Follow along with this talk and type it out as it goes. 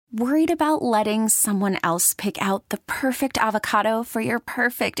Worried about letting someone else pick out the perfect avocado for your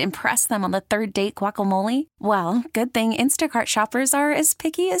perfect impress them on the third date guacamole? Well, good thing Instacart shoppers are as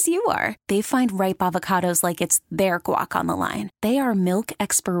picky as you are. They find ripe avocados like it's their guac on the line. They are milk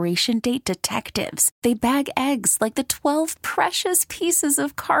expiration date detectives. They bag eggs like the 12 precious pieces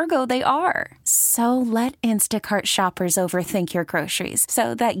of cargo they are. So let Instacart shoppers overthink your groceries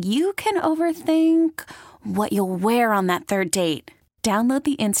so that you can overthink what you'll wear on that third date. Download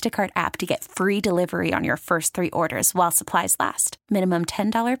the Instacart app to get free delivery on your first 3 orders while supplies last. Minimum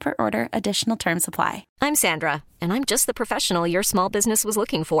 $10 per order. Additional terms apply. I'm Sandra, and I'm just the professional your small business was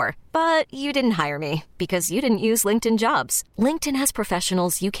looking for. But you didn't hire me because you didn't use LinkedIn Jobs. LinkedIn has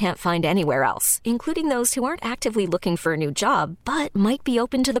professionals you can't find anywhere else, including those who aren't actively looking for a new job, but might be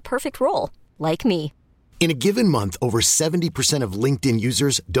open to the perfect role, like me. In a given month, over 70% of LinkedIn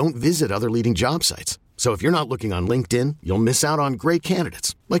users don't visit other leading job sites. So if you're not looking on LinkedIn, you'll miss out on great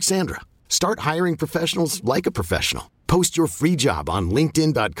candidates like Sandra. Start hiring professionals like a professional. Post your free job on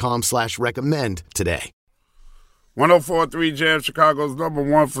linkedin.com/recommend today. 104.3 Jam, Chicago's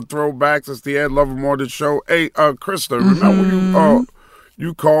 #1 for throwbacks. It's the Ed Lover Morning Show. Hey, Krista, remember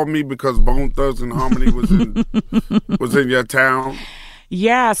you called me because Bone Thugs and Harmony was in your town?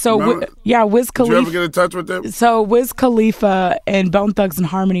 Yeah, so Wiz Khalifa. Did you ever get in touch with them? So Wiz Khalifa and Bone Thugs and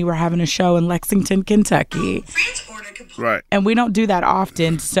Harmony were having a show in Lexington, Kentucky. Right. And we don't do that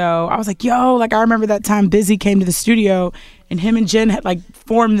often. So I was like, I remember that time Busy came to the studio and him and Jen had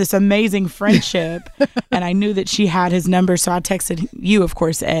formed this amazing friendship. And I knew that she had his number. So I texted you, of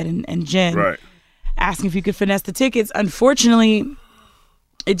course, Ed and Jen, right, asking if you could finesse the tickets. Unfortunately,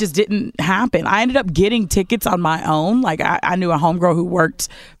 it just didn't happen. I ended up getting tickets on my own. I knew a homegirl who worked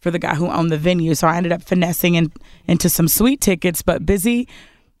for the guy who owned the venue. So I ended up finessing into some sweet tickets. But Jen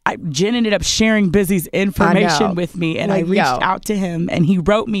ended up sharing Busy's information with me. And I reached out to him and he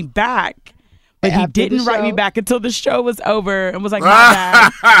wrote me back. But he didn't write me back until the show was over and was like, my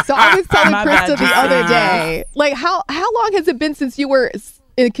bad. So I was telling Krista the other day, how long has it been since you were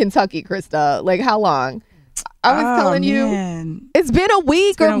in Kentucky, Krista? How long? I was telling you, it's been a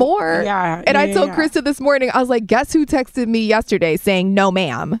week or more. And I told Krista this morning, I was like, guess who texted me yesterday saying, no,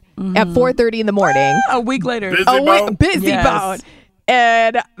 ma'am, at 4:30 in the morning. A week later. Busy Bone.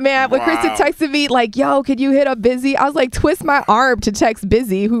 And man, when Krista texted me yo, could you hit up Busy? I was like, twist my arm to text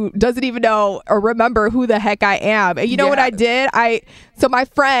Busy, who doesn't even know or remember who the heck I am. And you know what I did? So my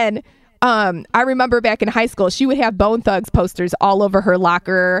friend, I remember back in high school, she would have Bone Thugs posters all over her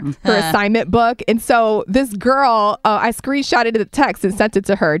locker, her assignment book. And so this girl, I screenshotted the text and sent it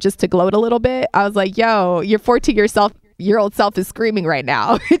to her just to gloat a little bit. I was like, yo, your 14-year-old self is screaming right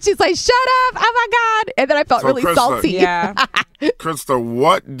now. And she's like, shut up. Oh my God. And then I felt really salty. Yeah. Krista,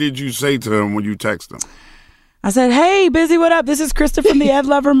 what did you say to him when you texted him? I said, hey, Busy, what up? This is Krista from the Ed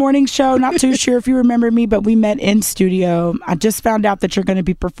Lover Morning Show. Not too sure if you remember me, but we met in studio. I just found out that you're going to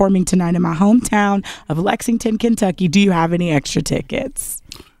be performing tonight in my hometown of Lexington, Kentucky. Do you have any extra tickets?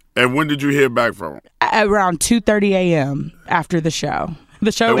 And when did you hear back from him? Around 2:30 a.m. after the show.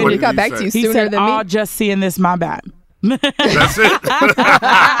 The show ended. He got back to you sooner than me. He said, just seeing this, my bad. That's it.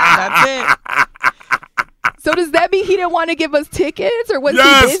 That's it. So does that mean he didn't want to give us tickets, or was he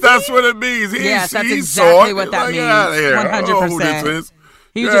busy? busy? That's what it means. That's exactly what that means. 100%.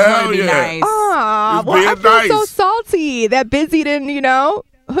 He was just wanting to be nice. I feel so salty that Busy didn't,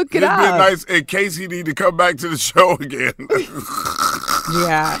 hook it up. Being nice in case he need to come back to the show again.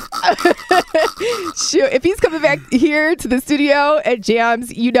 Yeah. Shoot, if he's coming back here to the studio at Jams,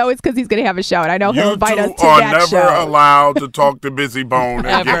 it's because he's going to have a show, and I know he'll invite us to that show. You are never allowed to talk to Busy Bone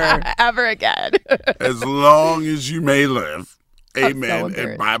ever again. As long as you may live. Amen. So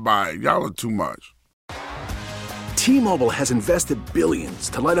and bye-bye. Y'all are too much. T-Mobile has invested billions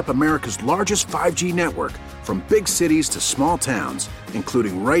to light up America's largest 5G network, from big cities to small towns,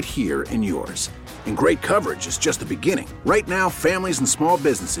 including right here in yours. And great coverage is just the beginning. Right now, families and small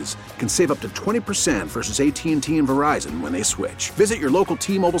businesses can save up to 20% versus AT&T and Verizon when they switch. Visit your local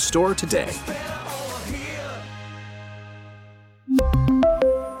T-Mobile store today.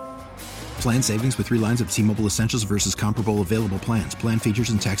 Plan savings with 3 lines of T-Mobile Essentials versus comparable available plans. Plan features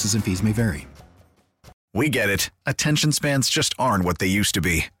and taxes and fees may vary. We get it. Attention spans just aren't what they used to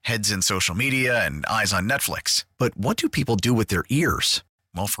be. Heads in social media and eyes on Netflix. But what do people do with their ears?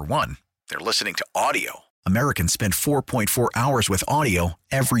 Well, for one, they're listening to audio. Americans spend 4.4 hours with audio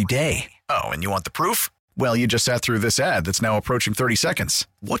every day. Oh, and you want the proof? Well, you just sat through this ad that's now approaching 30 seconds.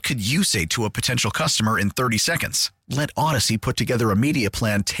 What could you say to a potential customer in 30 seconds? Let Odyssey put together a media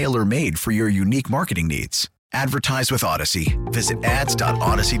plan tailor-made for your unique marketing needs. Advertise with Odyssey. Visit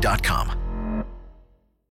ads.odyssey.com.